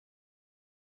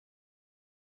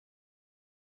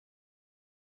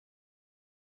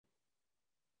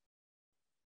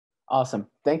Awesome.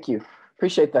 Thank you.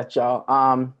 Appreciate that, y'all.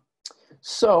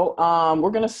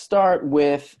 We're gonna start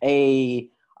with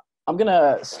I'm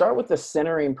gonna start with the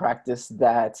centering practice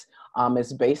that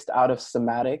is based out of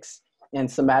somatics, and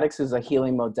somatics is a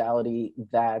healing modality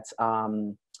that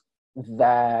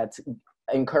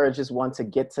encourages one to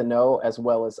get to know as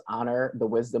well as honor the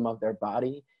wisdom of their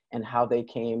body and how they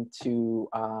came to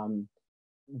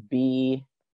be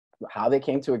how they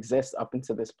came to exist up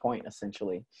until this point,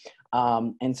 essentially.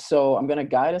 And so I'm going to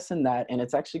guide us in that, and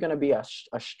it's actually going to be a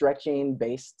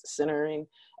stretching-based centering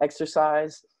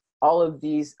exercise. All of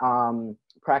these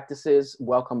practices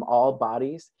welcome all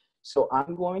bodies. So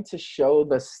I'm going to show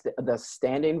the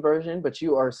standing version, but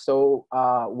you are so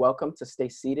welcome to stay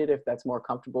seated if that's more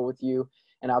comfortable with you.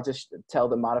 And I'll just tell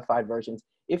the modified versions.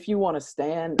 If you want to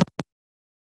stand,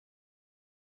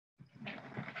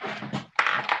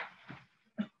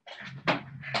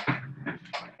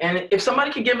 and if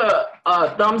somebody could give a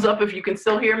thumbs up if you can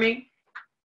still hear me.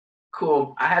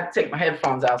 Cool. I had to take my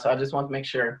headphones out, so I just want to make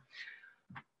sure.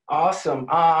 Awesome.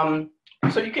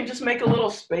 So you can just make a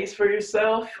little space for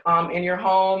yourself in your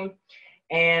home.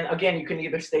 And again, you can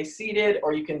either stay seated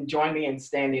or you can join me in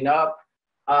standing up.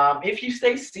 If you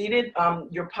stay seated,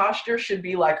 your posture should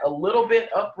be like a little bit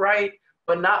upright,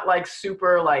 but not like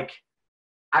super like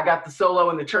I got the solo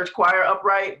in the church choir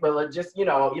upright, but just, you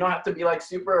don't have to be like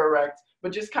super erect,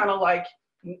 but just kind of like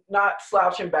not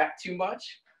slouching back too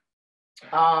much.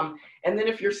 And then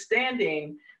if you're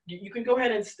standing, you can go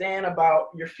ahead and stand about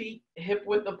your feet hip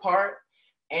width apart.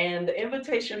 And the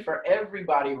invitation for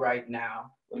everybody right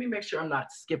now, let me make sure I'm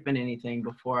not skipping anything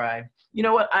before you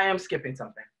know what, I am skipping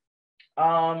something.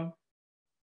 I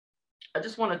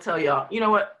just want to tell y'all, you know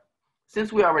what,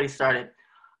 since we already started,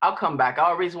 I'll come back. I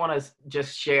always want to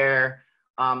just share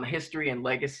history and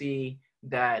legacy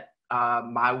that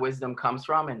my wisdom comes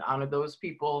from and honor those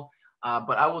people.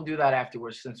 But I will do that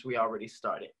afterwards since we already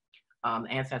started.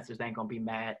 Ancestors ain't gonna be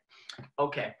mad.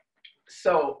 Okay,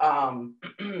 so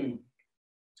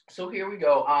so here we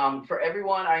go. For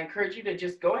everyone, I encourage you to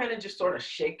just go ahead and just sort of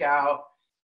shake out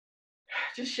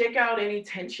any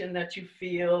tension that you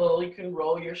feel. You can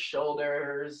roll your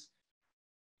shoulders.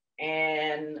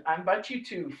 And I invite you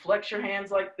to flex your hands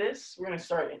like this. We're gonna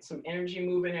start some energy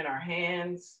moving in our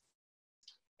hands.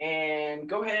 And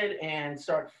go ahead and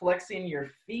start flexing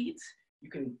your feet. You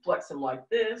can flex them like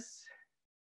this.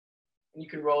 You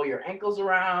can roll your ankles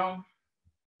around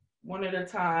one at a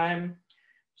time.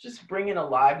 Just bringing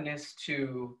aliveness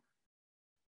to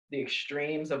the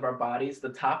extremes of our bodies, the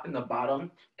top and the bottom.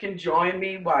 You can join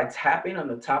me by tapping on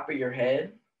the top of your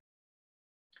head.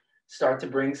 Start to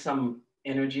bring some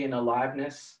energy and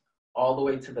aliveness all the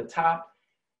way to the top.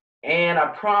 And I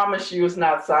promise you it's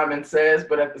not Simon Says,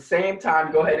 but at the same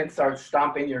time, go ahead and start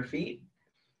stomping your feet.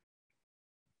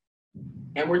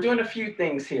 And we're doing a few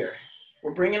things here.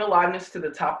 We're bringing aliveness to the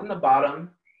top and the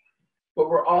bottom, but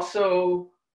we're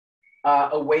also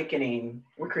awakening.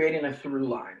 We're creating a through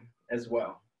line as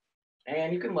well.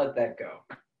 And you can let that go.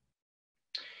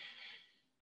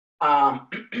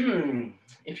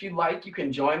 If you like, you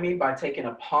can join me by taking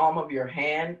a palm of your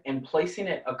hand and placing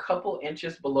it a couple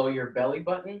inches below your belly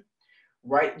button.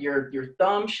 Right, your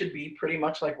thumb should be pretty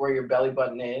much like where your belly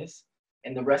button is,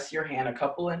 and the rest of your hand a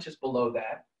couple inches below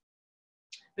that.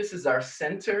 This is our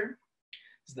center.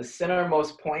 It's the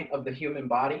centermost point of the human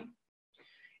body.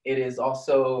 It is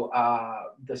also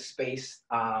the space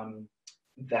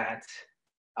that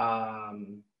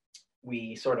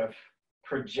we sort of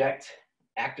project.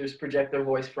 Actors project their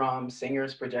voice from,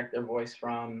 singers project their voice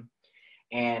from,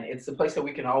 and it's the place that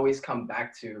we can always come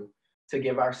back to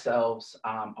give ourselves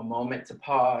a moment to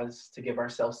pause, to give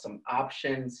ourselves some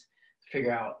options, to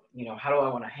figure out, how do I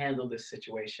want to handle this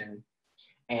situation?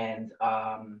 And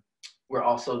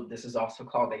this is also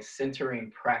called a centering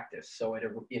practice. So it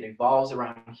evolves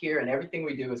around here, and everything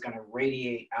we do is going to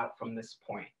radiate out from this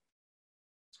point.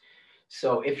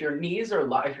 So if your knees are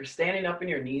locked, if you're standing up and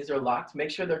your knees are locked,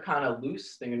 make sure they're kind of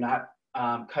loose, that you're not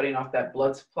cutting off that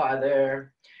blood supply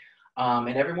there.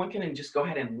 And everyone can just go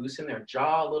ahead and loosen their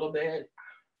jaw a little bit.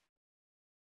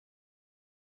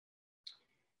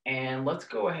 And let's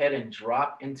go ahead and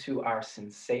drop into our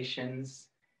sensations.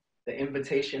 The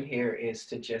invitation here is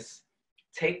to just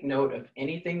take note of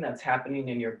anything that's happening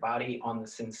in your body on the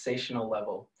sensational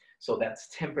level. So that's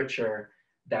temperature,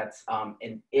 that's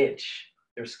an itch,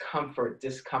 there's comfort,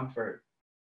 discomfort.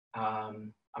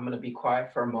 I'm gonna be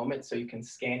quiet for a moment so you can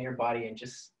scan your body and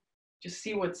just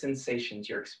see what sensations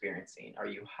you're experiencing. Are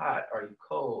you hot? Are you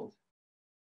cold?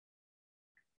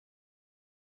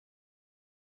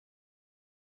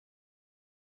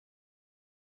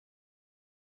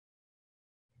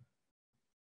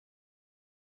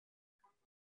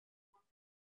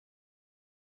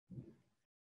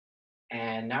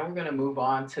 And now we're gonna move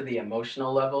on to the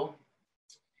emotional level.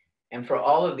 And for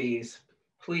all of these,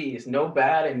 please, no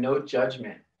bad and no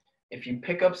judgment. If you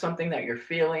pick up something that you're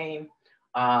feeling,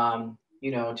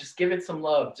 you know, just give it some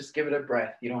love, just give it a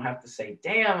breath. You don't have to say,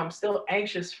 damn, I'm still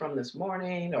anxious from this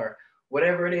morning, or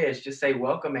whatever it is. Just say,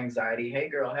 welcome anxiety, hey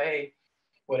girl, hey,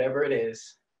 whatever it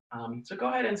is. So go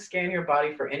ahead and scan your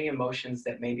body for any emotions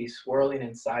that may be swirling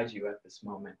inside you at this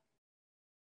moment.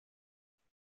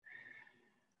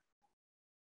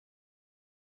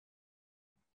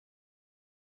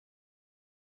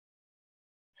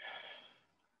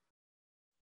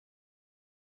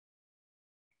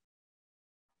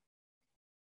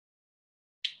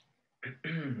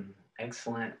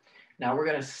 Excellent. Now we're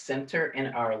going to center in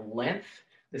our length.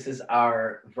 This is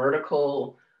our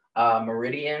vertical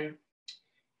meridian.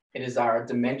 It is our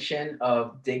dimension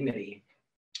of dignity.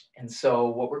 And so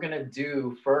what we're going to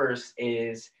do first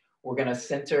is we're going to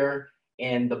center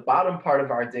in the bottom part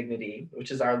of our dignity,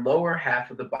 which is our lower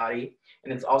half of the body.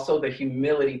 And it's also the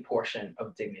humility portion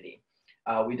of dignity.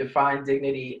 We define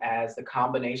dignity as the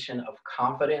combination of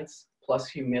confidence plus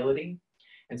humility.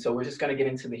 And so we're just going to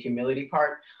get into the humility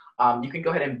part. You can go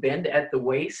ahead and bend at the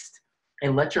waist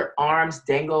and let your arms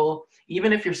dangle.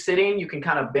 Even if you're sitting, you can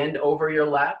kind of bend over your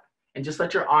lap and just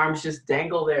let your arms just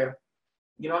dangle there.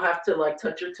 You don't have to like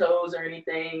touch your toes or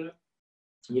anything.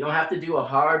 You don't have to do a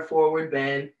hard forward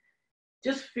bend.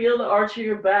 Just feel the arch of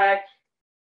your back.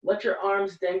 Let your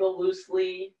arms dangle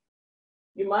loosely.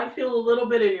 You might feel a little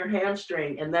bit in your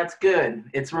hamstring, and that's good.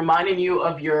 It's reminding you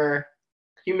of your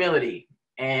humility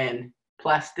and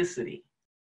plasticity.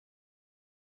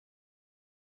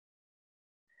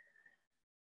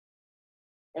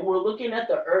 And we're looking at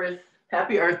the earth.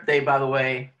 Happy Earth Day, by the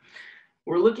way.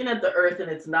 We're looking at the earth,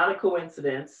 and it's not a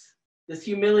coincidence. This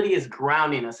humility is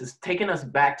grounding us. It's taking us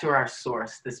back to our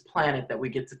source, this planet that we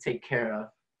get to take care of.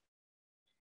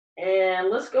 And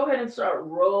let's go ahead and start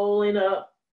rolling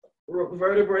up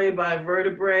vertebrae by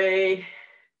vertebrae.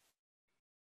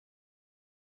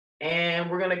 And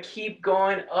we're gonna keep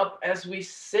going up as we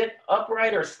sit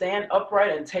upright or stand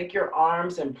upright, and take your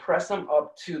arms and press them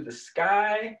up to the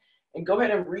sky. And go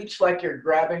ahead and reach like you're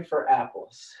grabbing for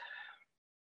apples.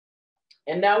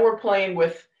 And now we're playing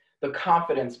with the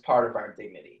confidence part of our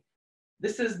dignity.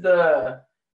 This is the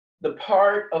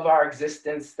part of our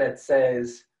existence that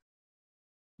says,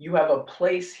 you have a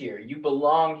place here, you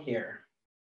belong here,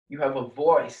 you have a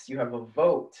voice, you have a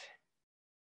vote.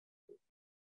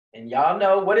 And y'all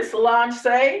know, what did Solange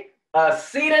say? A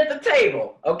seat at the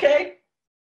table, okay?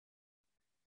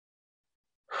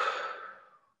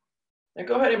 Now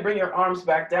go ahead and bring your arms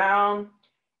back down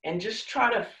and just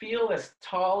try to feel as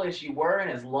tall as you were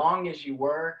and as long as you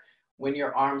were when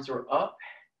your arms were up,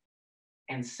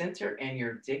 and center in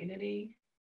your dignity.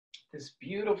 This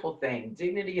beautiful thing.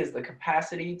 Dignity is the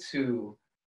capacity to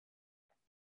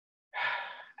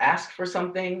ask for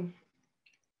something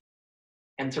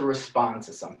and to respond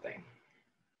to something.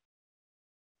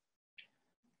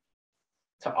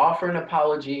 To offer an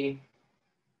apology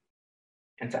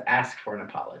and to ask for an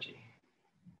apology.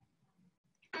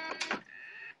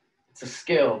 It's a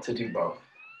skill to do both.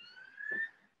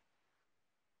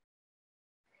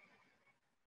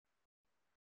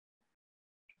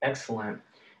 Excellent.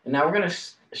 And now we're going to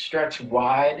stretch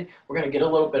wide. We're going to get a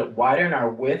little bit wider in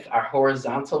our width, our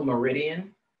horizontal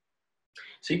meridian.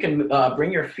 So you can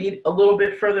bring your feet a little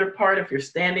bit further apart if you're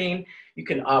standing. You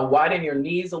can widen your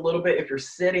knees a little bit if you're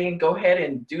sitting. Go ahead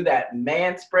and do that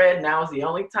man spread. Now is the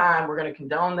only time we're going to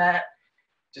condone that.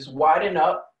 Just widen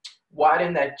up,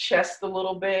 widen that chest a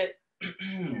little bit.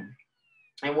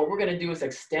 And what we're going to do is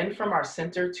extend from our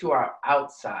center to our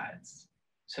outsides.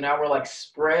 So now we're like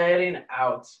spreading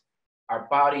out our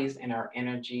bodies and our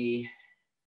energy.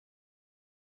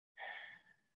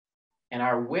 And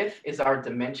our width is our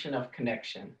dimension of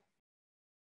connection.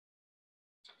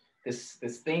 This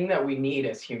thing that we need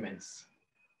as humans.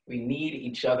 We need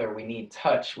each other. We need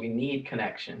touch. We need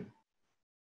connection.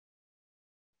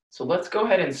 So let's go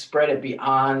ahead and spread it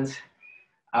beyond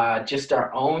just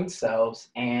our own selves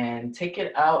and take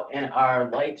it out in our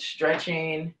light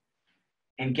stretching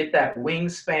and get that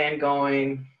wingspan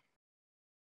going.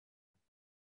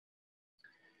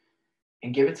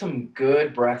 And give it some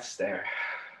good breaths there.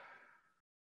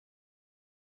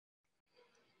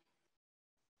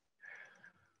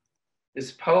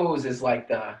 This pose is like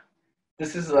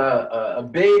this is a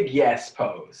big yes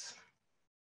pose.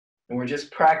 And we're just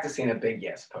practicing a big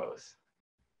yes pose.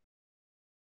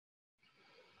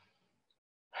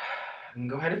 And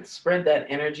go ahead and spread that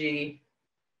energy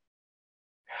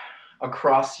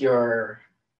across your,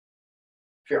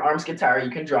 if your arms get tired,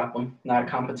 you can drop them, not a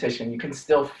competition. You can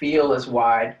still feel as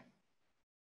wide.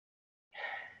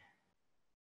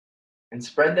 And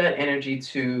spread that energy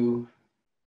to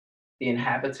the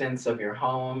inhabitants of your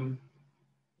home,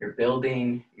 your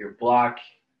building, your block,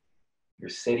 your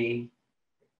city,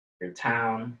 your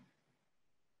town.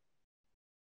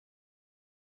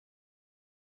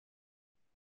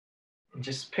 And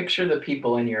just picture the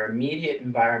people in your immediate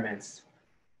environments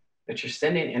that you're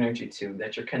sending energy to,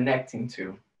 that you're connecting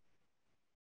to.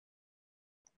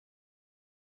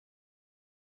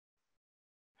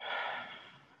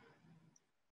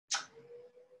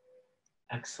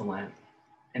 Excellent.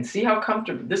 And see how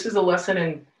comfortable, this is a lesson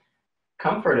in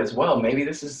comfort as well. Maybe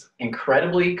this is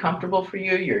incredibly comfortable for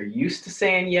you. You're used to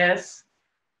saying yes,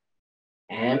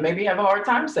 and maybe you have a hard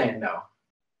time saying no.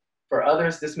 For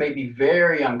others, this may be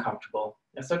very uncomfortable.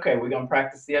 That's okay. We're going to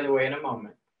practice the other way in a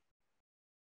moment.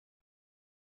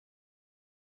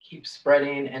 Keep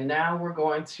spreading. And now we're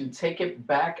going to take it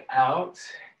back out,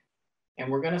 and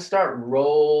we're going to start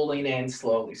rolling in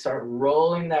slowly. Start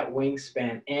rolling that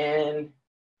wingspan in,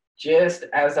 just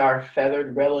as our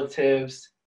feathered relatives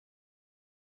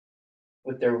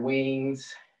with their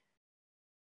wings.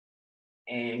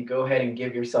 And go ahead and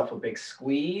give yourself a big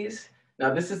squeeze.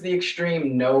 Now this is the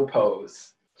extreme no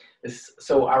pose.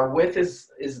 So our width is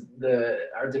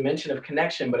our dimension of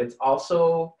connection, but it's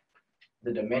also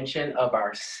the dimension of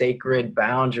our sacred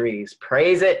boundaries.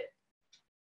 Praise it.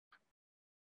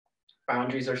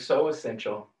 Boundaries are so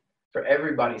essential for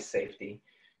everybody's safety.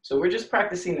 So we're just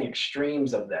practicing the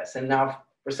extremes of this. And now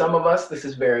for some of us, this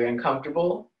is very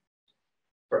uncomfortable.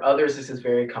 For others, this is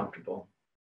very comfortable.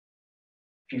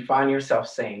 If you find yourself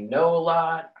saying no a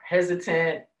lot,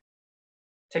 hesitant,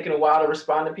 taking a while to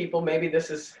respond to people, maybe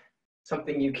this is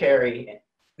something you carry,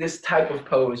 this type of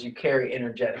pose you carry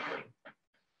energetically.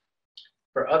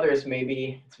 For others,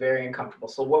 maybe it's very uncomfortable.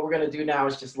 So what we're going to do now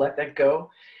is just let that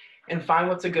go and find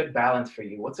what's a good balance for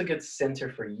you. What's a good center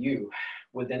for you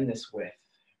within this width?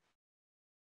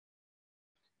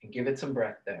 And give it some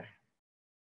breath there.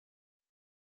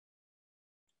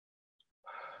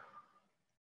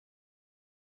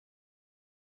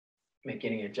 Make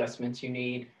any adjustments you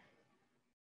need.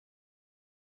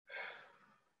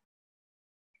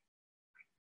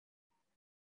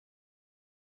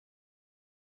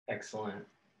 Excellent.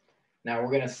 Now we're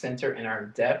going to center in our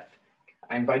depth.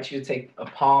 I invite you to take a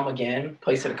palm again,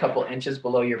 place it a couple inches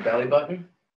below your belly button.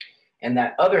 And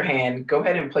that other hand, go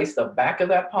ahead and place the back of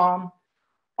that palm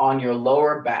on your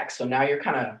lower back. So now you're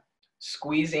kind of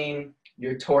squeezing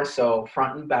your torso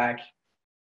front and back.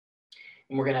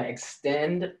 And we're going to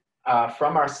extend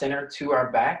from our center to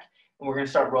our back. And we're going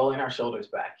to start rolling our shoulders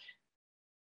back.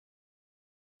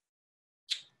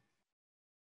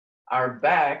 Our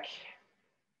back,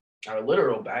 our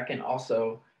literal back, and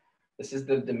also this is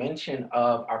the dimension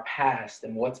of our past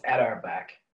and what's at our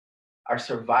back, our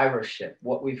survivorship,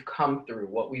 what we've come through,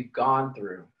 what we've gone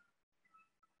through.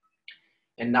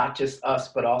 And not just us,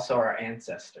 but also our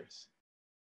ancestors.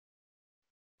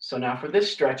 So now for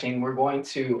this stretching, we're going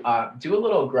to do a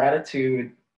little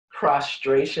gratitude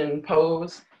prostration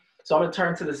pose. So I'm gonna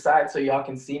turn to the side so y'all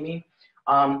can see me.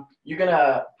 You're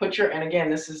gonna put your, and again,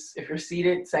 this is, if you're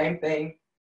seated, same thing.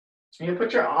 You're gonna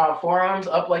put your forearms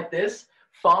up like this.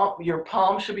 Your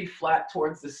palm should be flat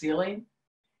towards the ceiling.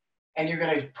 And you're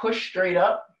gonna push straight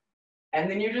up.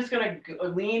 And then you're just gonna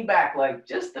lean back like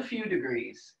just a few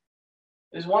degrees.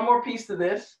 There's one more piece to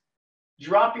this.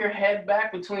 Drop your head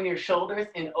back between your shoulders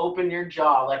and open your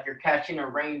jaw like you're catching a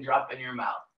raindrop in your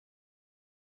mouth.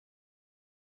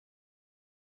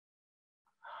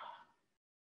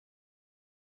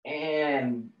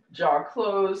 And jaw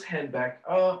closed, head back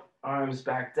up, arms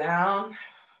back down.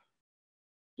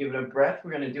 Give it a breath.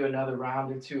 We're going to do another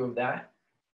round or two of that.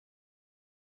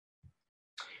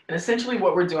 And essentially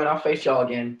what we're doing, I'll face y'all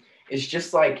again, is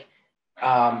just like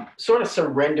sort of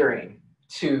surrendering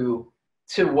to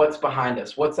what's behind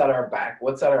us, what's at our back,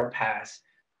 what's at our past.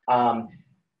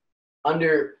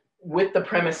 With the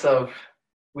premise of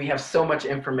we have so much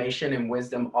information and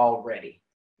wisdom already,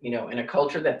 you know, in a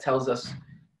culture that tells us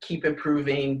keep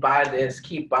improving, buy this,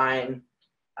 keep buying,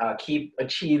 keep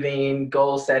achieving,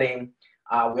 goal setting.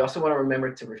 We also want to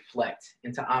remember to reflect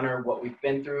and to honor what we've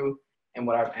been through and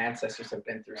what our ancestors have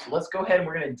been through. So let's go ahead and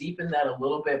we're going to deepen that a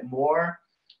little bit more.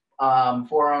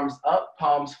 Forearms up,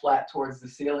 palms flat towards the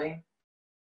ceiling.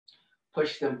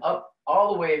 Push them up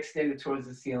all the way extended towards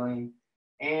the ceiling.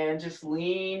 And just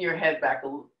lean your head back,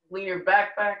 lean your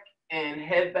back and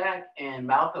head back and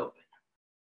mouth open.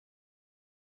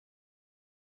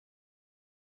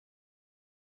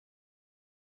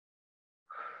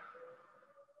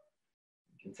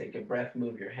 You can take a breath,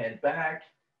 move your head back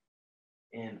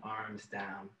and arms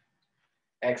down.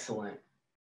 Excellent.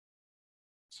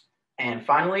 And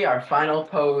finally, our final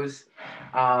pose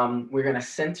We're going to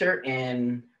center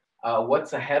in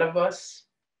what's ahead of us,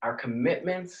 our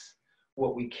commitments,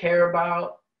 what we care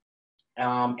about,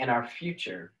 and our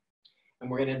future. And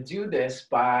we're going to do this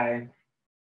by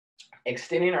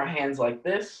extending our hands like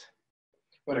this.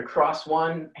 We're going to cross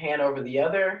one hand over the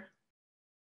other.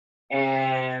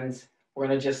 And we're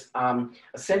going to just,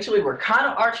 essentially, we're kind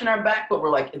of arching our back, but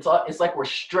we're like, it's like we're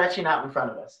stretching out in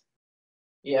front of us.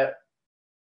 Yep.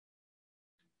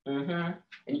 And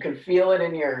you can feel it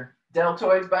in your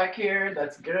deltoids back here.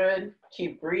 That's good.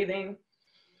 Keep breathing.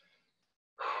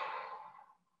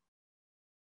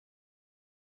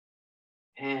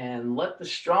 And let the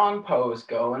strong pose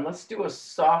go. And let's do a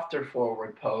softer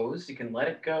forward pose. You can let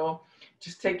it go.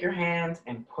 Just take your hands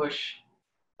and push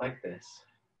like this.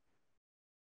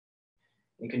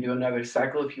 You can do another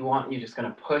cycle if you want. You're just going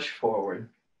to push forward.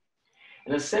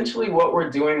 And essentially what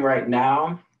we're doing right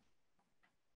now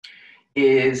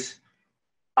is,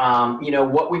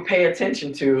 what we pay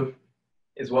attention to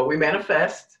is what we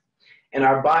manifest. And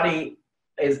our body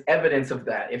is evidence of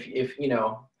that. If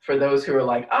for those who are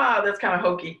like, that's kind of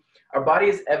hokey, our body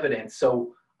is evidence.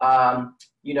 So,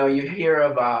 you hear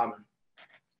of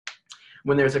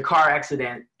when there's a car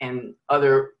accident and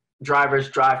other drivers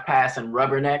drive past and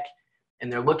rubberneck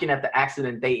and they're looking at the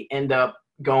accident, they end up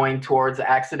going towards the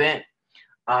accident.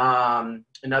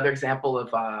 Another example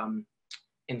of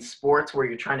in sports where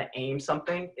you're trying to aim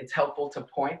something, it's helpful to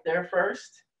point there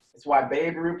first. It's why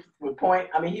Babe Ruth would point.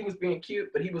 I mean, he was being cute,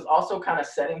 but he was also kind of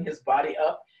setting his body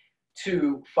up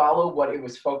to follow what it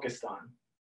was focused on.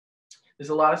 There's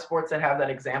a lot of sports that have that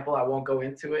example. I won't go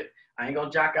into it. I ain't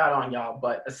gonna jock out on y'all,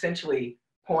 but essentially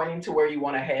pointing to where you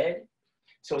want to head.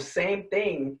 So same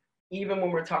thing, even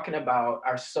when we're talking about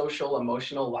our social,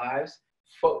 emotional lives,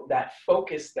 that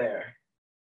focus there.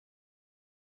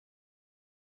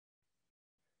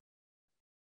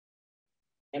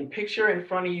 And picture in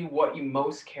front of you what you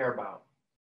most care about,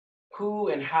 who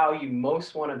and how you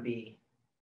most want to be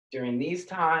during these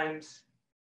times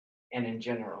and in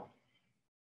general.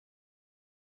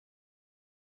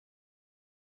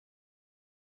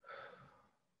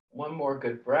 One more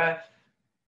good breath.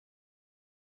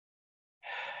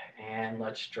 And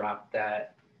let's drop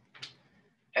that.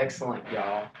 Excellent,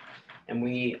 y'all. And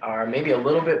we are maybe a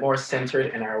little bit more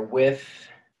centered in our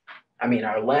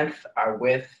our length, our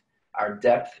width, our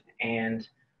depth, and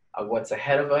what's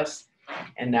ahead of us.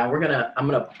 And now I'm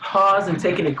gonna pause and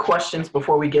take any questions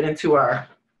before we get into our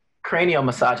cranial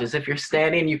massages. If you're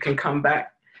standing, you can come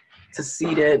back to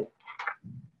seated.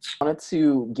 I wanted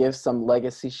to give some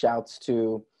legacy shouts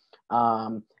to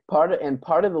part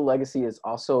of the legacy is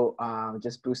also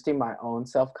just boosting my own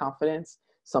self-confidence.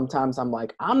 Sometimes I'm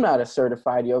like, I'm not a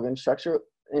certified yoga instructor.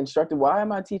 Why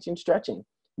am I teaching stretching?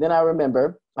 Then I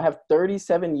remember I have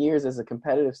 37 years as a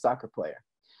competitive soccer player.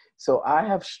 So I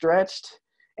have stretched,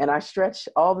 and I stretch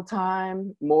all the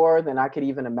time, more than I could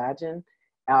even imagine.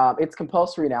 It's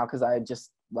compulsory now because I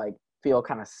just feel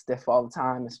kind of stiff all the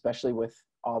time, especially with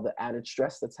all the added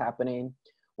stress that's happening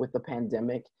with the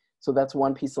pandemic. So that's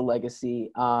one piece of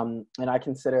legacy. And I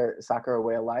consider soccer a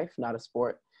way of life, not a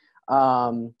sport.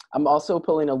 I'm also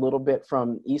pulling a little bit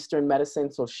from Eastern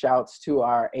medicine. So shouts to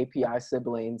our API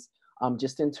siblings,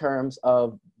 just in terms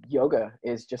of yoga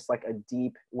is just like a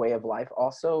deep way of life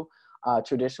also,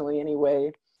 traditionally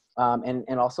anyway,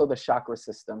 and also the chakra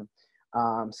system.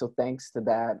 So thanks to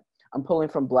that. I'm pulling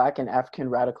from Black and African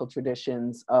radical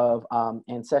traditions of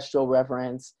ancestral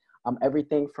reverence,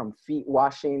 everything from feet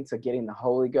washing to getting the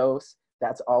Holy Ghost.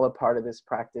 That's all a part of this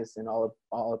practice and all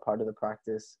a part of the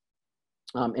practice.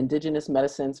 Indigenous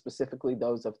medicine, specifically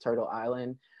those of Turtle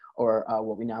Island, or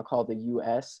what we now call the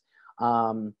US.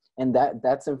 And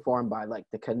that's informed by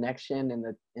the connection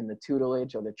and the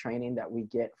tutelage or the training that we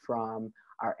get from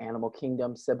our animal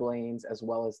kingdom siblings, as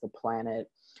well as the planet.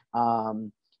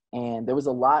 And there was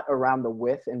a lot around the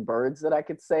width and birds that I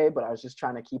could say, but I was just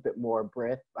trying to keep it more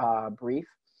brief.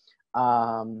 I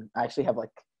actually have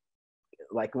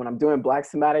like when I'm doing Black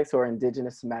somatics or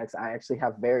indigenous somatics, I actually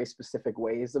have very specific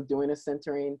ways of doing a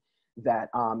centering that,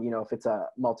 if it's a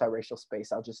multiracial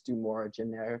space, I'll just do more a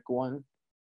generic one.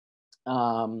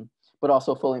 But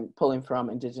also pulling from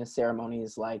indigenous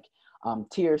ceremonies like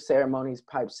tear ceremonies,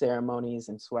 pipe ceremonies,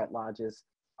 and sweat lodges.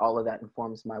 All of that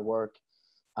informs my work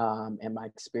and my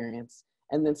experience.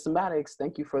 And then somatics,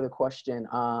 thank you for the question.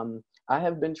 I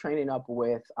have been training up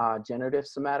with generative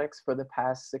somatics for the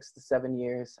past 6 to 7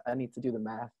 years. I need to do the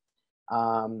math.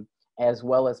 As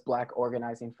well as Black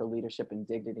Organizing for Leadership and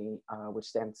Dignity,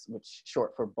 which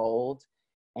short for BOLD.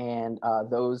 And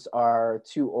those are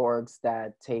two orgs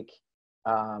that take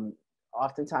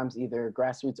oftentimes either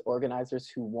grassroots organizers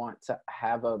who want to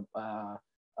have a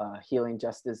healing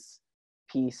justice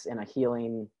piece and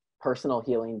a personal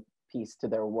healing piece to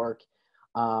their work.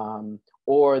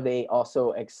 Or they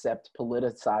also accept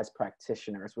politicized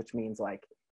practitioners, which means like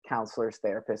counselors,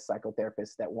 therapists,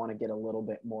 psychotherapists that want to get a little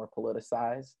bit more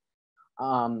politicized.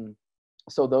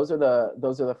 So those are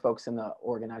the folks in the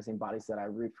organizing bodies that I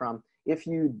root from. If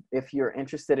you're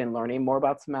interested in learning more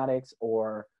about somatics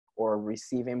or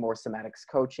receiving more somatics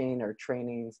coaching or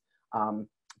trainings,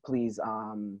 please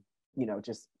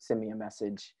just send me a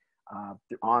message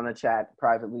on the chat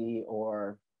privately,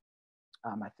 or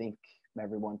I think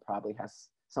everyone probably has,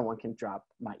 someone can drop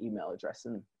my email address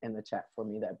in the chat for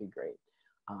me. That'd be great.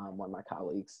 One of my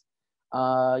colleagues.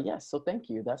 Yes, so thank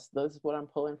you. That's what I'm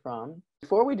pulling from.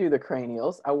 Before we do the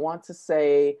cranials, I want to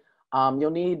say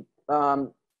you'll need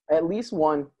at least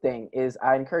one thing. Is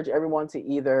I encourage everyone to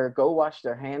either go wash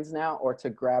their hands now or to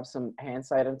grab some hand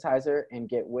sanitizer and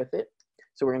get with it.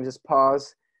 So we're gonna just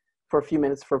pause for a few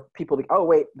minutes for people to, oh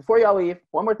wait, before y'all leave,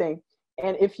 one more thing.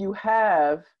 And if you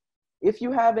have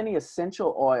any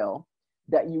essential oil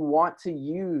that you want to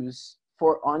use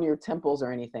on your temples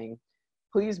or anything,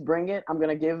 please bring it. I'm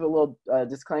gonna give a little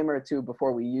disclaimer or two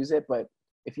before we use it, but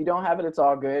if you don't have it, it's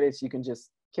all good. You can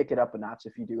just kick it up a notch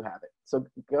if you do have it. So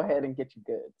go ahead and get your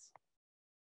goods.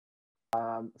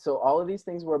 So all of these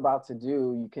things we're about to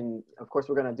do, you can, of course,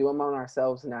 we're gonna do them on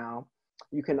ourselves now.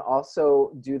 You can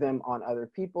also do them on other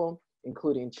people,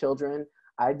 including children.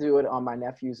 I do it on my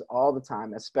nephews all the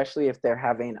time, especially if they're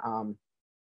having,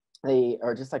 they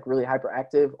are just like really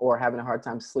hyperactive or having a hard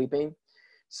time sleeping.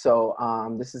 So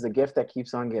this is a gift that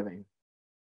keeps on giving.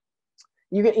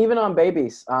 You can even on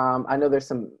babies. I know there's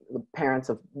some parents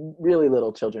of really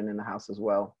little children in the house as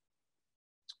well.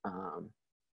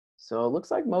 So it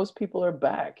looks like most people are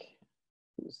back.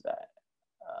 Who's that?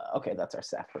 Okay, that's our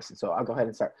staff person. So I'll go ahead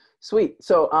and start. Sweet.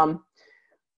 So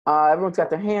everyone's got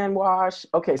their hand wash.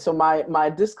 Okay, so my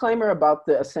disclaimer about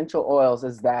the essential oils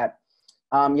is that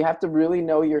you have to really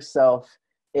know yourself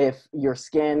if your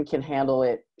skin can handle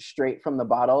it straight from the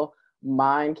bottle.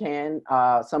 Mine can.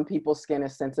 Some people's skin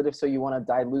is sensitive, so you want to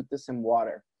dilute this in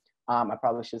water. I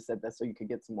probably should have said that so you could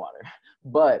get some water.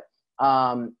 But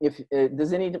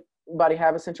does anybody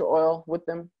have essential oil with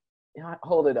them?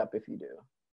 Hold it up if you do.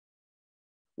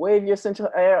 Wave your essential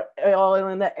oil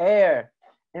in the air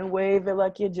and wave it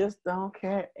like you just don't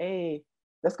care. Hey,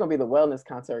 that's gonna be the wellness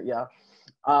concert, y'all.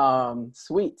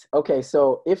 Sweet. Okay,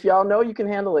 so if y'all know you can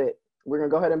handle it, we're gonna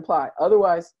go ahead and apply.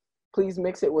 Otherwise, please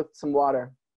mix it with some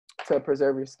water to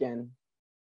preserve your skin.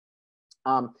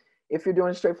 If you're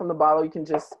doing it straight from the bottle, you can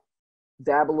just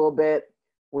dab a little bit.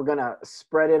 We're gonna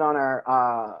spread it on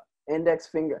our index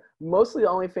finger. Mostly the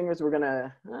only fingers we're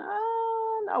gonna,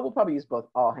 no, we'll probably use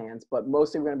all hands, but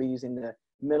mostly we're gonna be using the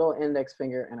middle index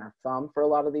finger and our thumb for a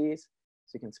lot of these.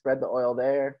 So you can spread the oil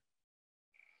there.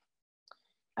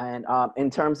 And in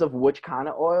terms of which kind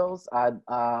of oils,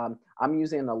 I'm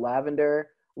using the lavender.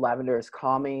 Lavender is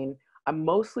calming. I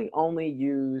mostly only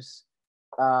use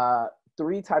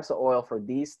 3 types of oil for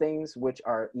these things, which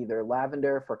are either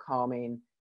lavender for calming,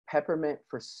 peppermint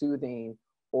for soothing,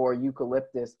 or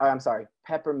eucalyptus,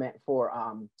 peppermint for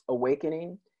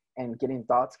awakening and getting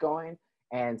thoughts going.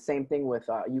 And same thing with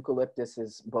eucalyptus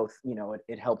is both,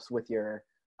 it helps with your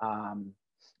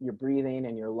breathing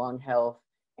and your lung health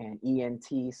and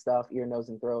ENT stuff, ear, nose,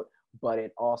 and throat. But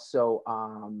it also,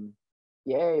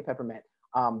 yay, peppermint.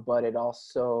 But it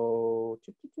also,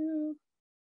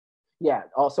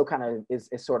 also kind of is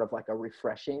sort of like a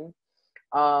refreshing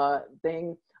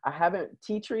thing.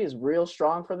 Tea tree is real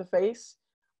strong for the face.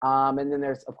 And then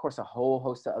there's, of course, a whole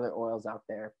host of other oils out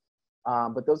there.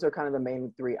 But those are kind of the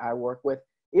main 3 I work with.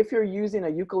 If you're using a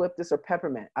eucalyptus or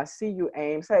peppermint, I see you,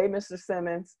 Ames. Hey, Mr.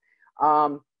 Simmons.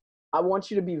 I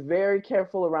want you to be very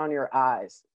careful around your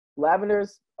eyes.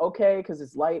 Lavender's okay because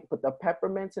it's light, but the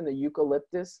peppermints and the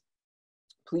eucalyptus,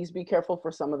 please be careful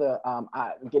for some of the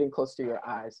getting close to your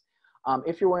eyes.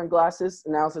 If you're wearing glasses,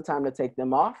 now's the time to take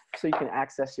them off so you can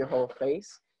access your whole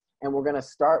face. And we're gonna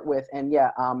start with,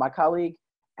 my colleague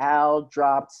Al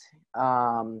dropped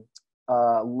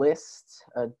a list,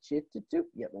 let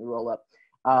me roll up,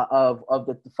 of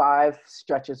the 5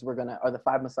 stretches or the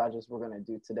 5 massages we're gonna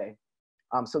do today.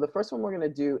 So the first one we're gonna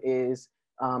do is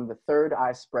the third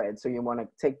eye spread. So you wanna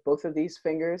take both of these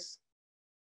fingers,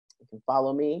 you can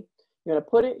follow me. You're gonna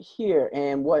put it here,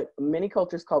 and what many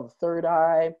cultures call the third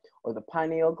eye or the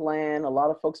pineal gland. A lot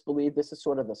of folks believe this is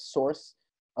sort of the source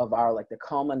of our, the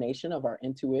culmination of our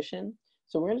intuition.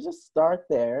 So we're gonna just start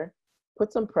there,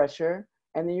 put some pressure,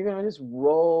 and then you're gonna just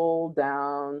roll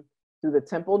down through the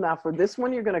temple. Now for this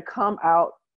one, you're gonna come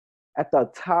out at the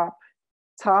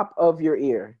top of your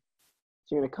ear.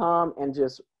 So you're gonna come and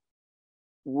just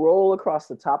roll across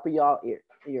the top of your ear.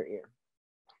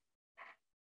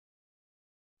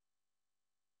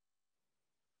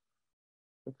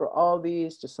 And for all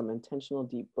these, just some intentional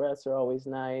deep breaths are always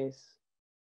nice.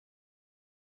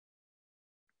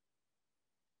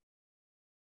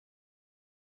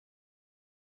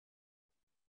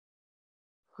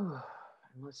 And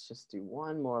let's just do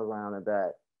one more round of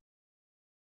that.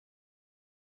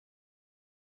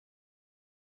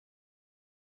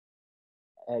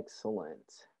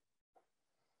 Excellent.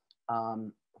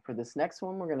 For this next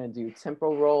one, we're gonna do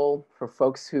temporal roll. For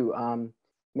folks who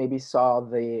maybe saw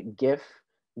the GIF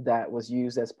that was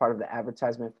used as part of the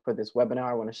advertisement for this webinar,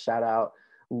 I wanna shout out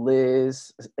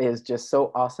Liz is just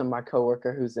so awesome, my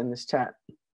coworker who's in this chat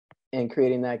and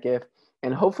creating that GIF.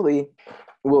 And hopefully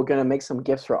we're gonna make some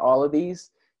GIFs for all of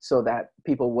these so that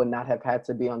people would not have had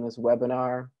to be on this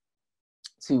webinar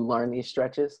to learn these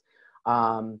stretches.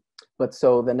 But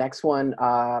so the next one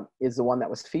is the one that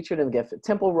was featured in the GIF,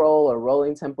 temple roll or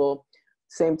rolling temple.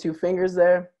 Same 2 fingers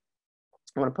there.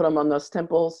 I'm gonna put them on those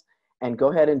temples and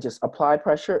go ahead and just apply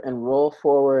pressure and roll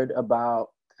forward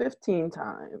about 15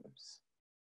 times.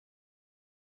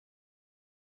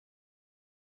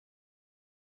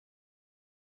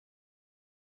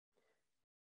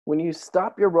 When you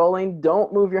stop your rolling,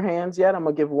 don't move your hands yet. I'm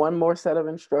gonna give one more set of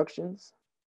instructions.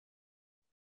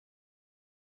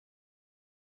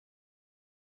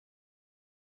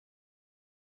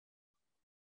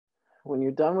 When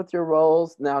you're done with your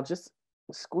rolls, now just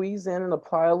squeeze in and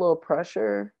apply a little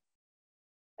pressure.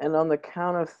 And on the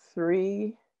count of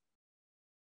 3,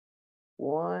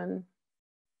 1,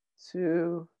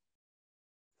 2,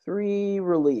 3,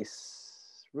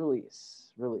 release, release,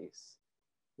 release.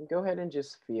 And go ahead and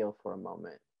just feel for a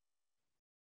moment.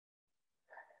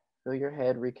 Feel your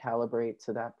head recalibrate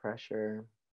to that pressure,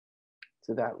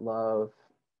 to that love.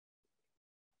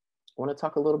 I want to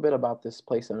talk a little bit about this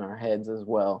place in our heads as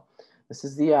well. This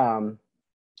is the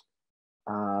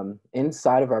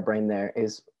inside of our brain. There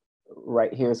is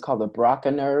right here. It's called the Broca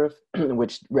nerve,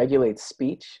 which regulates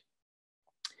speech.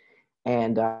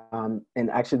 And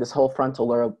actually, this whole frontal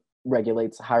lobe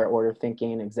regulates higher order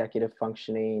thinking, executive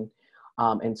functioning,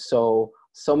 and so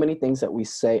many things that we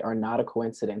say are not a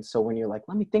coincidence. So when you're like,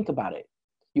 let me think about it,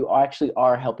 you actually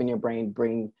are helping your brain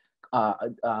bring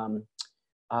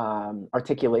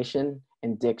articulation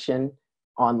and diction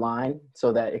online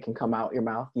so that it can come out your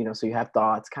mouth, you know, so you have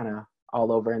thoughts kind of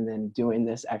all over, and then doing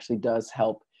this actually does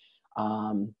help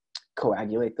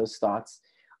coagulate those thoughts.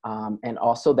 And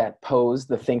also that pose,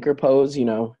 the thinker pose, you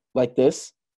know, like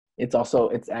this, it's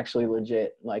actually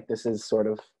legit. Like this is sort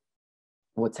of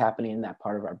what's happening in that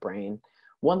part of our brain.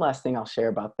 One last thing I'll share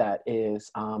about that is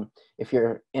if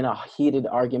you're in a heated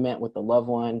argument with a loved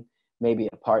one, maybe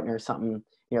a partner or something,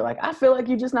 you're like, I feel like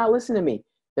you're just not listening to me.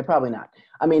 They're probably not.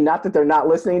 I mean, not that they're not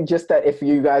listening, just that if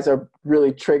you guys are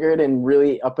really triggered and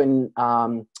really up in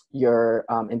your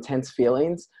intense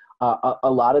feelings,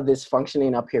 a lot of this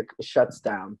functioning up here shuts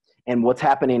down. And what's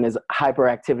happening is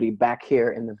hyperactivity back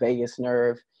here in the vagus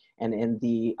nerve and in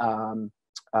the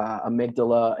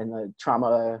amygdala and the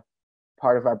trauma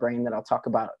part of our brain that I'll talk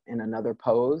about in another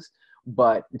pose.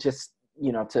 But just,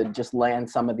 you know, to just land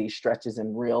some of these stretches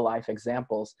in real life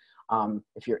examples,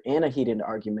 if you're in a heated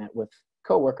argument with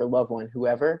coworker, loved one,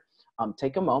 whoever,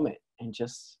 take a moment and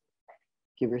just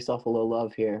give yourself a little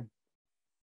love here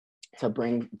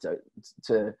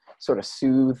to sort of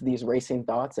soothe these racing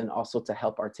thoughts and also to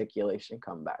help articulation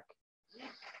come back.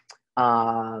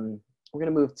 We're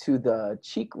gonna move to the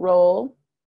cheek roll.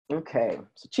 Okay,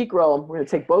 so cheek roll, we're gonna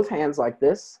take both hands like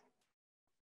this.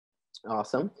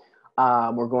 Awesome.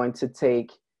 We're going to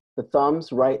take the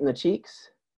thumbs right in the cheeks,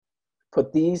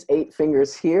 put these 8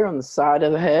 fingers here on the side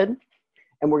of the head,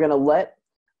 and we're gonna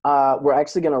we're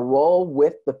actually gonna roll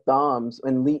with the thumbs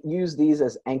and use these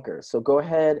as anchors. So go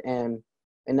ahead and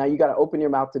now you gotta open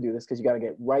your mouth to do this because you gotta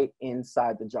get right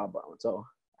inside the jawbone. So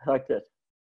like this.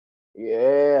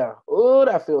 Yeah, oh,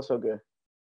 that feels so good.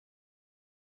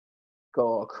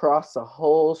 Go across the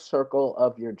whole circle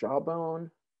of your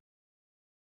jawbone.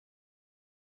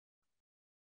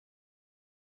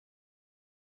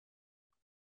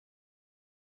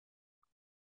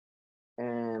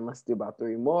 And let's do about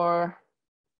 3 more.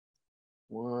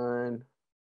 1,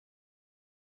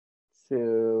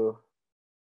 2,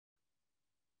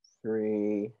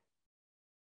 3.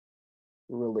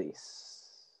 Release.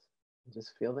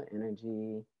 Just feel the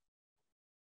energy.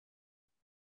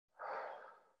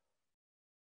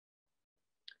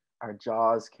 Our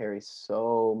jaws carry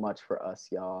so much for us,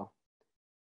 y'all.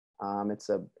 It's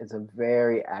a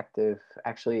very active.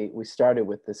 Actually, we started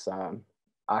with this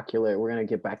ocular. We're gonna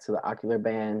get back to the ocular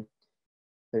band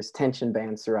There's tension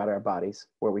bands throughout our bodies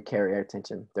where we carry our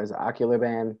tension. There's the ocular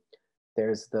band.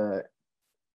 There's the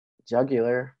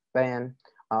jugular band.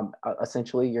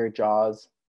 Essentially your jaws.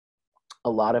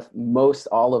 Most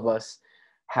all of us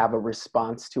have a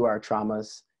response to our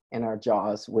traumas in our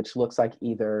jaws, which looks like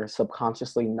either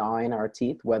subconsciously gnawing our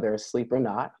teeth, whether asleep or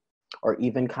not, or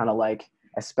even kind of like,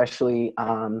 especially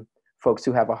folks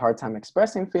who have a hard time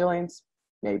expressing feelings,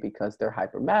 maybe because they're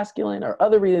hypermasculine or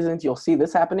other reasons, you'll see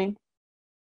this happening.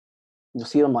 You'll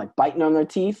see them like biting on their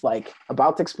teeth, like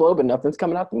about to explode, but nothing's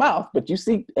coming out the mouth, but you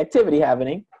see activity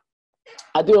happening.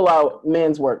 I do a lot of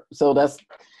men's work, so that's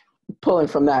pulling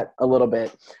from that a little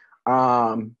bit.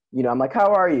 You know, I'm like,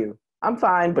 how are you? I'm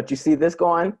fine, but you see this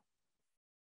going,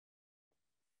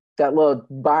 that little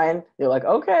bind, you're like,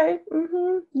 okay,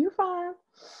 you fine.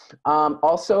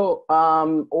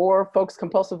 Or folks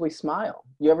compulsively smile.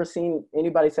 You ever seen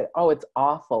anybody say, oh, it's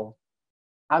awful,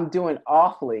 I'm doing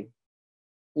awfully?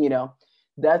 You know,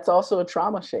 that's also a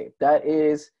trauma shape. That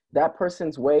is that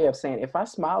person's way of saying, if I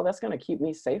smile, that's going to keep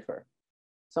me safer.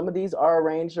 Some of these are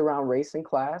arranged around race and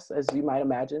class, as you might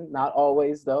imagine, not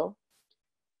always though.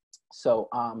 So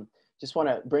just want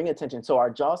to bring attention. So our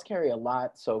jaws carry a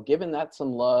lot. So giving that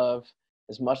some love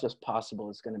as much as possible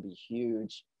is going to be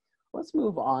huge. Let's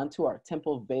move on to our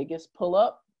temple vagus pull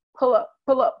up, pull up,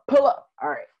 pull up, pull up. All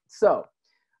right. So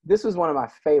this was one of my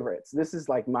favorites. This is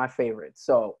like my favorite.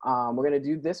 So we're going to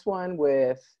do this one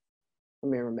with,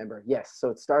 let me remember. Yes. So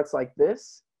it starts like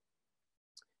this.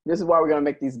 This is why we're going to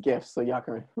make these GIFs so y'all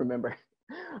can remember.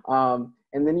 And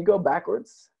then you go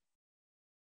backwards.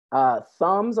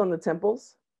 Thumbs on the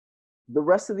temples. The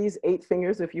rest of these 8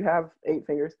 fingers, if you have 8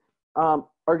 fingers, are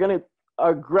going to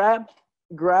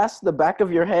grasp the back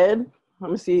of your head.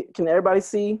 Let me see. Can everybody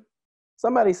see?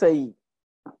 Somebody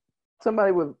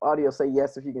with audio say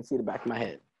yes if you can see the back of my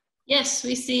head. Yes,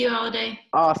 we see you all day.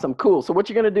 Awesome. Cool. So what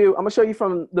you're going to do, I'm going to show you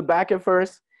from the back at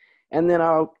first, and then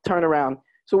I'll turn around.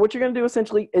 So what you're going to do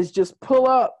essentially is just pull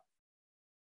up.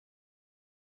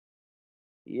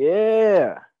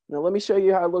 Yeah. Now let me show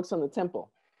you how it looks on the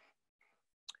temple.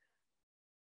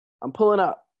 I'm pulling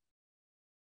up.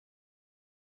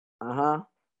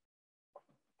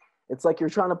 It's like you're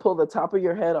trying to pull the top of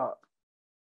your head up.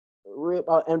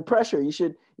 And pressure, you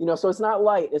should, you know, so it's not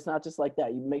light. It's not just like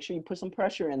that. You make sure you put some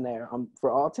pressure in there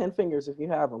for all 10 fingers if you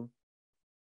have them.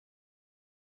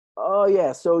 Oh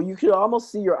yeah, so you could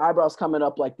almost see your eyebrows coming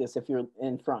up like this if you're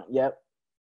in front. Yep.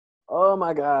 Oh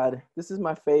my God, this is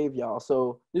my fave, y'all.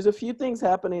 So there's a few things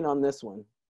happening on this one.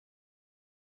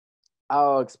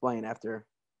 I'll explain after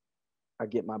I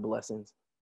get my blessings.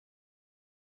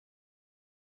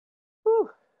 Whew.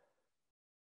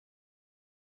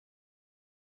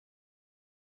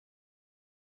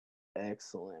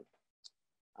 Excellent.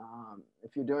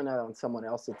 If you're doing that on someone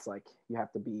else, it's like you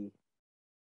have to be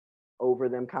over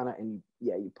them kind of, and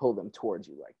you pull them towards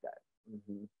you like that.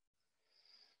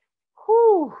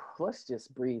 Whew. Let's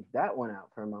just breathe that one out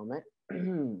for a moment.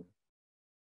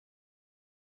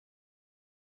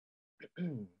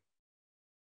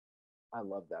 I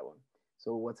love that one.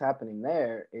 So what's happening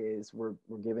there is we're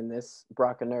giving this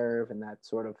Broca nerve and that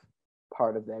sort of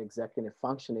part of that executive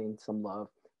functioning some love,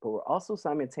 but we're also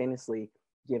simultaneously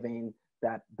giving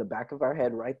that the back of our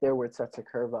head right there where it starts to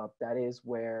curve up. That is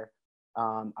where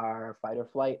our fight or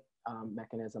flight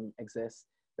mechanism exists.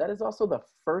 That is also the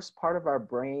first part of our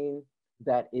brain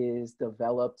that is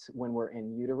developed when we're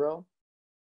in utero.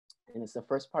 And it's the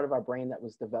first part of our brain that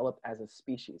was developed as a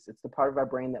species. It's the part of our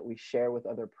brain that we share with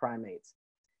other primates.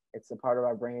 It's the part of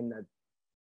our brain that,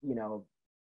 you know,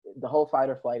 the whole fight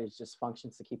or flight is just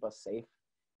functions to keep us safe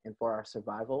and for our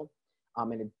survival.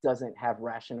 And it doesn't have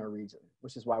ration or reason,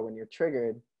 which is why when you're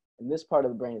triggered and this part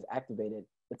of the brain is activated,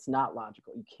 it's not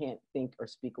logical. You can't think or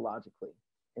speak logically.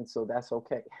 And so that's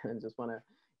okay. I just want to,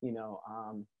 you know,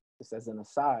 just as an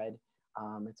aside,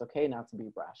 it's okay not to be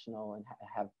rational and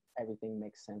have everything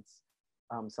make sense.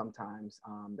 Sometimes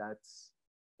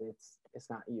it's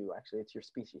not you, actually, it's your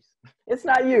species. It's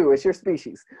not you, it's your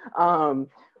species.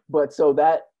 But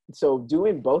so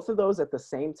doing both of those at the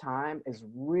same time is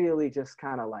really just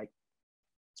kind of like,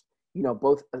 you know,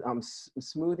 both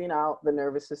smoothing out the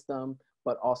nervous system,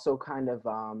 but also kind of,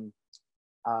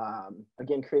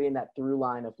 again, creating that through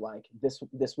line of like, this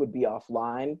would be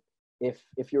offline if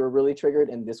you were really triggered,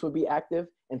 and this would be active.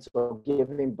 And so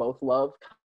giving both love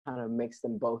kind of makes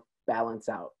them both balance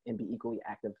out and be equally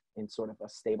active in sort of a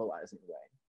stabilizing way.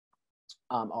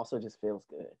 Also just feels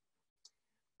good.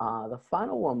 The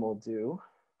final one we'll do.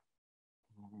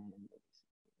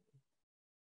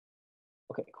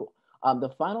 Okay, cool. The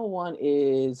final one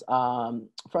is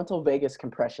frontal vagus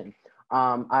compression.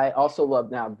 I also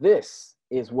love, now this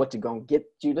is what's going to get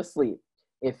you to sleep.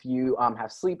 If you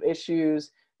have sleep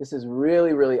issues, this is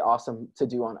really, really awesome to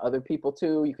do on other people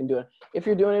too. You can do it. If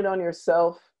you're doing it on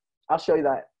yourself, I'll show you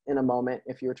that in a moment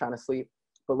if you're trying to sleep.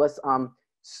 But let's,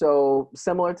 so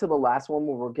similar to the last one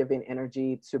where we're giving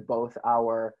energy to both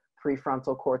our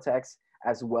prefrontal cortex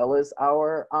as well as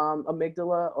our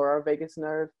amygdala or our vagus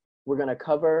nerve, we're going to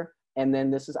cover. And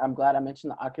then this is, I'm glad I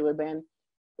mentioned the ocular band.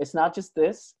 It's not just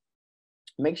this.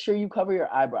 Make sure you cover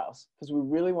your eyebrows because we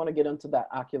really want to get into that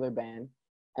ocular band.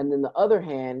 And then the other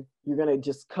hand, you're going to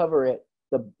just cover it,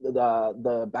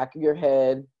 the back of your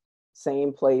head,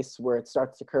 same place where it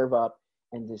starts to curve up,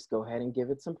 and just go ahead and give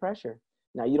it some pressure.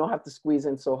 Now, you don't have to squeeze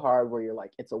in so hard where you're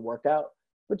like, it's a workout,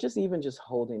 but just even just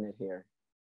holding it here.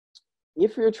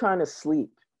 If you're trying to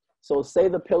sleep, so say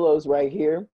the pillow's right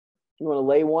here. You want to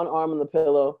lay one arm on the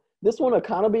pillow. This one will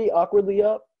kind of be awkwardly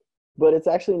up, but it's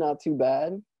actually not too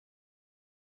bad.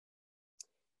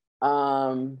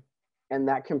 And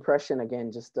that compression,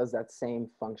 again, just does that same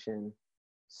function,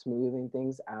 smoothing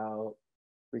things out,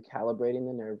 recalibrating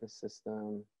the nervous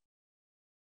system.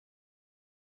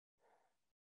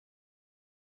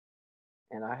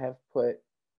 And I have put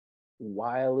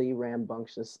wily,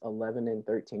 rambunctious 11 and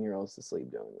 13-year-olds to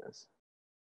sleep doing this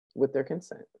with their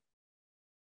consent.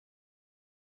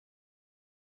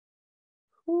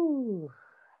 Whew.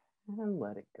 And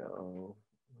let it go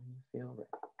when you feel ready.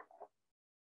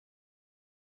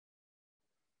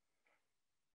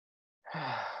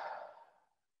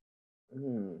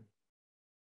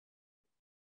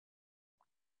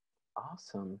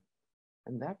 Awesome.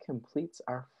 And that completes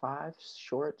our 5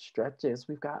 short stretches.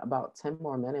 We've got about 10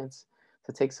 more minutes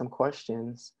to take some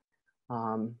questions.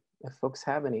 If folks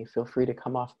have any, feel free to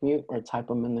come off mute or type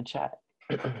them in the chat.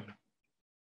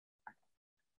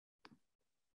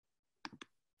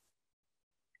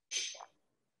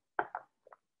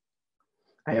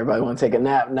 Everybody want to take a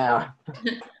nap now.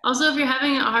 Also, if you're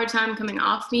having a hard time coming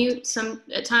off mute,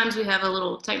 at times we have a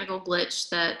little technical glitch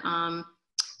that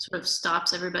sort of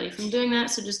stops everybody from doing that.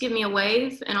 So just give me a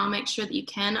wave and I'll make sure that you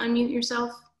can unmute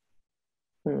yourself.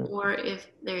 Or if,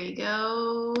 there you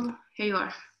go, here you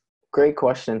are. Great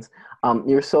questions.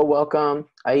 You're so welcome,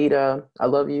 Aida, I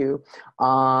love you.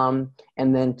 And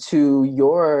then to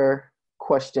your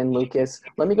question, Lucas,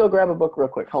 let me go grab a book real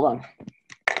quick, hold on.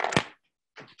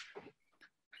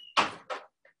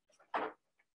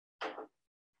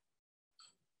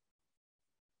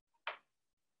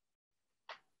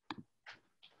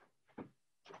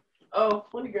 Oh,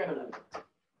 let me grab another.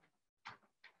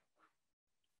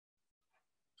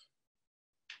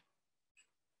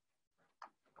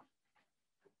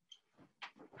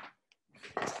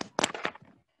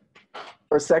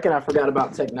 For a second, I forgot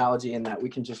about technology and that we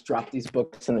can just drop these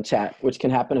books in the chat, which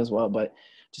can happen as well. But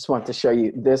just want to show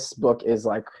you, this book is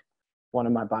like one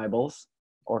of my Bibles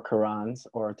or Qurans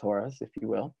or Torahs, if you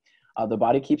will. The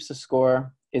Body Keeps the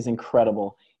Score is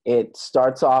incredible. It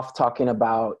starts off talking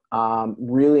about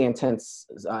really intense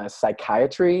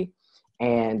psychiatry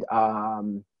and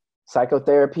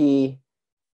psychotherapy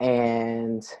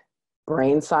and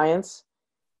brain science,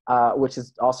 which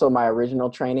is also my original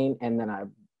training. And then I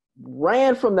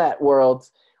ran from that world,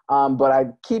 but I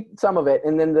keep some of it.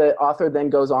 And then the author then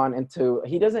goes on into,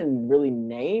 he doesn't really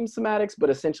name somatics,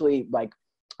 but essentially like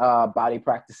body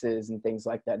practices and things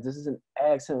like that. This is an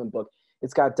excellent book.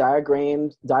 It's got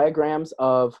diagrams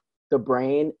of the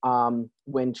brain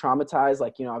when traumatized,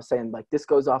 like, you know, I was saying, like, this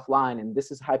goes offline and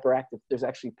this is hyperactive. There's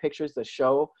actually pictures that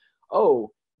show,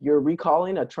 oh, you're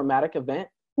recalling a traumatic event,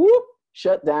 whoop,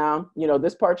 shut down. You know,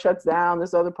 this part shuts down,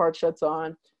 this other part shuts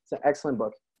on. It's an excellent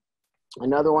book.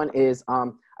 Another one is, I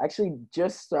actually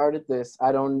just started this.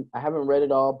 I haven't read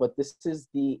it all, but this is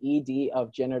the ED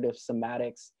of generative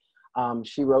somatics.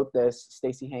 She wrote this,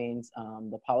 Stacey Haynes,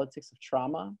 The Politics of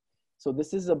Trauma. So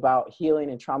this is about healing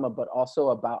and trauma, but also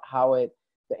about how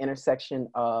the intersection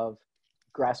of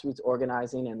grassroots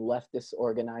organizing and leftist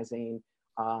organizing,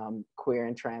 queer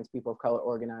and trans people of color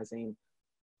organizing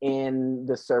in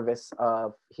the service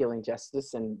of healing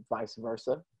justice and vice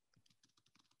versa.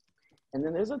 And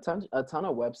then there's a ton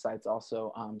of websites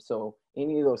also. So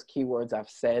any of those keywords I've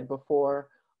said before,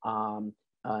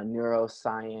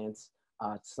 neuroscience,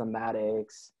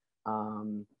 somatics,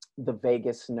 the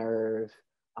vagus nerve,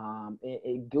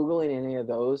 Googling any of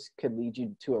those could lead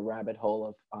you to a rabbit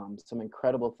hole of some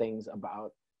incredible things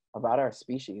about our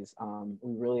species.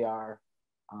 We really are.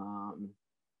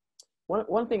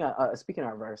 One thing, speaking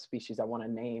of our species, I want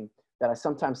to name that I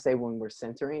sometimes say when we're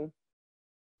centering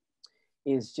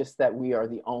is just that we are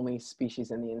the only species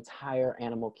in the entire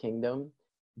animal kingdom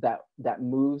that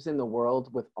moves in the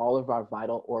world with all of our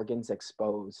vital organs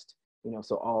exposed. You know,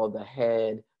 so all of the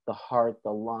head, the heart,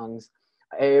 the lungs.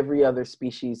 Every other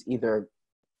species either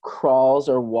crawls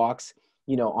or walks,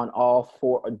 you know, on all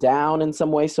four, down in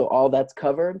some way, so all that's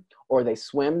covered, or they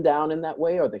swim down in that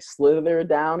way, or they slither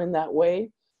down in that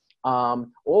way.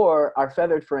 Or our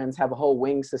feathered friends have a whole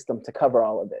wing system to cover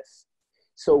all of this.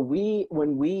 So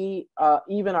when we,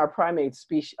 even our primate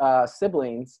species,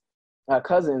 siblings,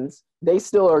 cousins, they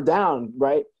still are down,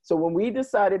 right? So when we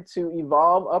decided to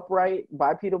evolve upright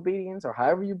bipedal beings, or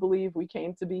however you believe we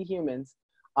came to be humans,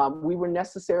 we were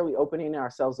necessarily opening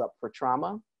ourselves up for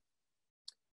trauma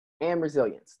and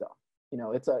resilience, though. You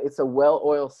know, it's a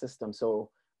well-oiled system, so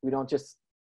we don't just,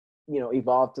 you know,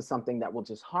 evolve to something that will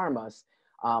just harm us.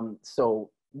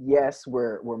 So yes,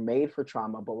 we're made for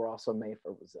trauma, but we're also made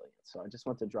for resilience. So I just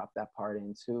want to drop that part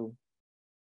in too.